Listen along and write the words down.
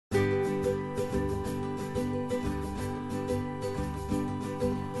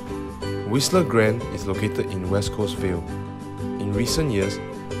Whistler Grand is located in West Coast Vale. In recent years,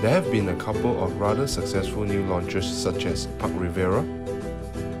 there have been a couple of rather successful new launches such as Park Rivera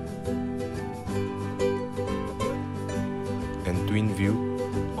and Twin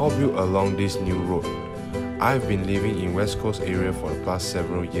View, all built along this new road. I've been living in West Coast area for the past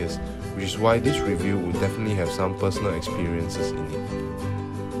several years, which is why this review will definitely have some personal experiences in it.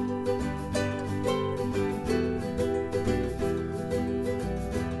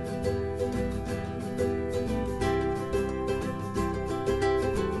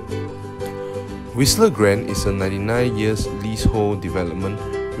 Whistler Grand is a 99 years leasehold development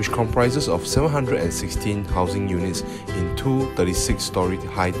which comprises of 716 housing units in two 36-story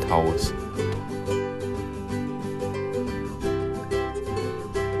high towers.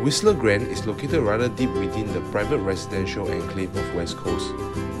 Whistler Grand is located rather deep within the private residential enclave of West Coast.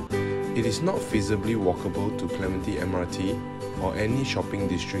 It is not feasibly walkable to Clementi MRT or any shopping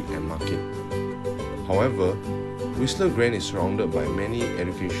district and market. However, Whistler Grand is surrounded by many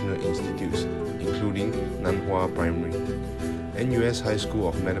educational institutes including Nanhua Primary, NUS High School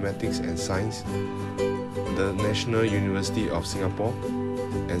of Mathematics and Science, the National University of Singapore,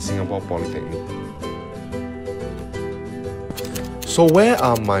 and Singapore Polytechnic. So where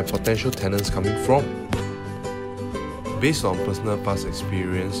are my potential tenants coming from? Based on personal past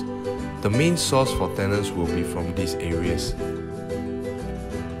experience, the main source for tenants will be from these areas.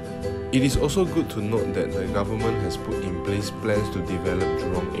 It is also good to note that the government has put in place plans to develop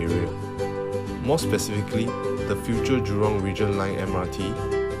Jurong area. More specifically, the future Jurong Region Line MRT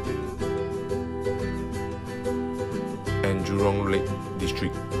and Jurong Lake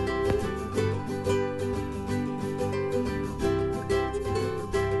District.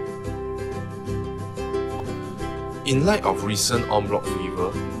 In light of recent en bloc fever,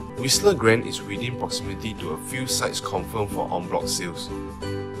 Whistler Grand is within proximity to a few sites confirmed for en bloc sales.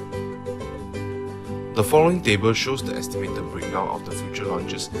 The following table shows the estimated breakdown of the future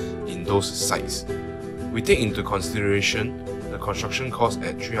launches in those sites. We take into consideration the construction cost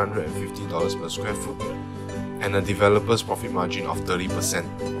at $350 per square foot and a developer's profit margin of 30%.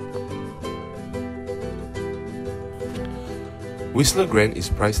 Whistler Grand is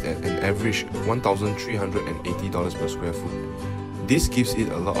priced at an average $1,380 per square foot. This gives it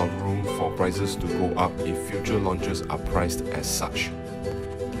a lot of room for prices to go up if future launches are priced as such.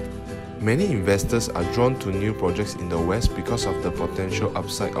 Many investors are drawn to new projects in the west because of the potential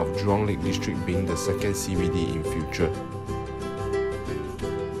upside of Jurong Lake District being the second CBD in future.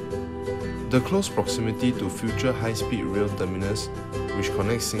 The close proximity to future high-speed rail terminus, which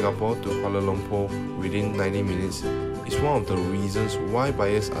connects Singapore to Kuala Lumpur within 90 minutes, is one of the reasons why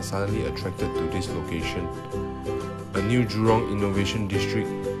buyers are suddenly attracted to this location. A new Jurong Innovation District,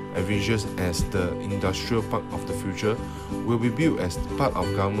 envisioned as the industrial park of the future, will be built as part of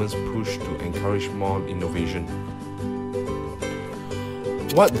government's push to encourage more innovation.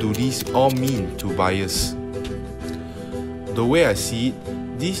 What do these all mean to buyers? The way I see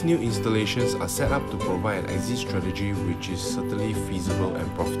it, these new installations are set up to provide an exit strategy which is certainly feasible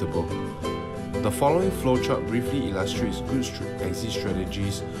and profitable. The following flowchart briefly illustrates good exit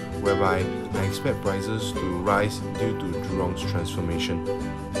strategies whereby I expect prices to rise due to Jurong's transformation.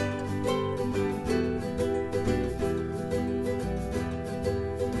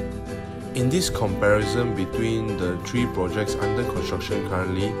 In this comparison between the three projects under construction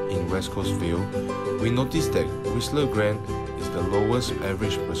currently in West Coast Vale, we notice that Whistler Grand is the lowest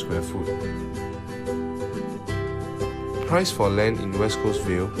average per square foot. Price for land in West Coast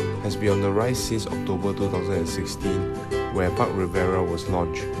Vale has been on the rise since October 2016, where Park Rivera was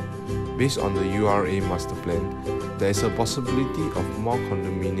launched. Based on the URA master plan, there is a possibility of more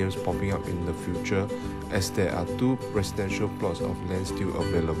condominiums popping up in the future as there are two residential plots of land still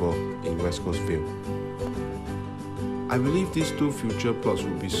available in West Coast Vale. I believe these two future plots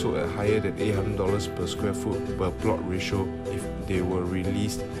will be sold at higher than $800 per square foot per plot ratio if they were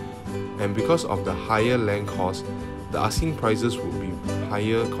released, and because of the higher land cost, the asking prices will be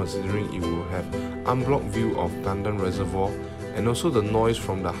higher considering it will have unblocked view of Pandan Reservoir, and also the noise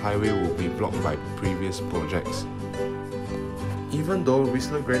from the highway will be blocked by previous projects. Even though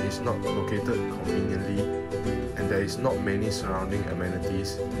Whistler Grand is not located conveniently and there is not many surrounding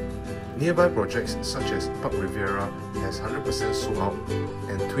amenities, nearby projects such as Park Rivera has 100% sold out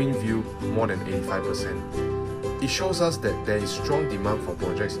and Twin View more than 85%. It shows us that there is strong demand for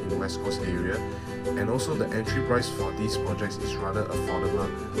projects in West Coast area, and also the entry price for these projects is rather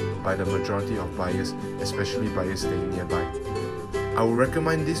affordable by the majority of buyers, especially buyers staying nearby. I would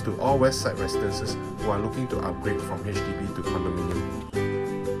recommend this to all West Side residences who are looking to upgrade from HDB to condominium.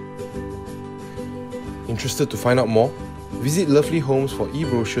 Interested to find out more? Visit Lovely Homes for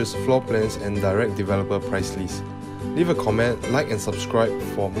e-brochures, floor plans and direct developer price lists. Leave a comment, like and subscribe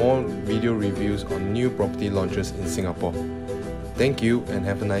for more video reviews on new property launches in Singapore. Thank you and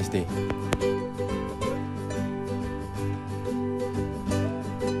have a nice day.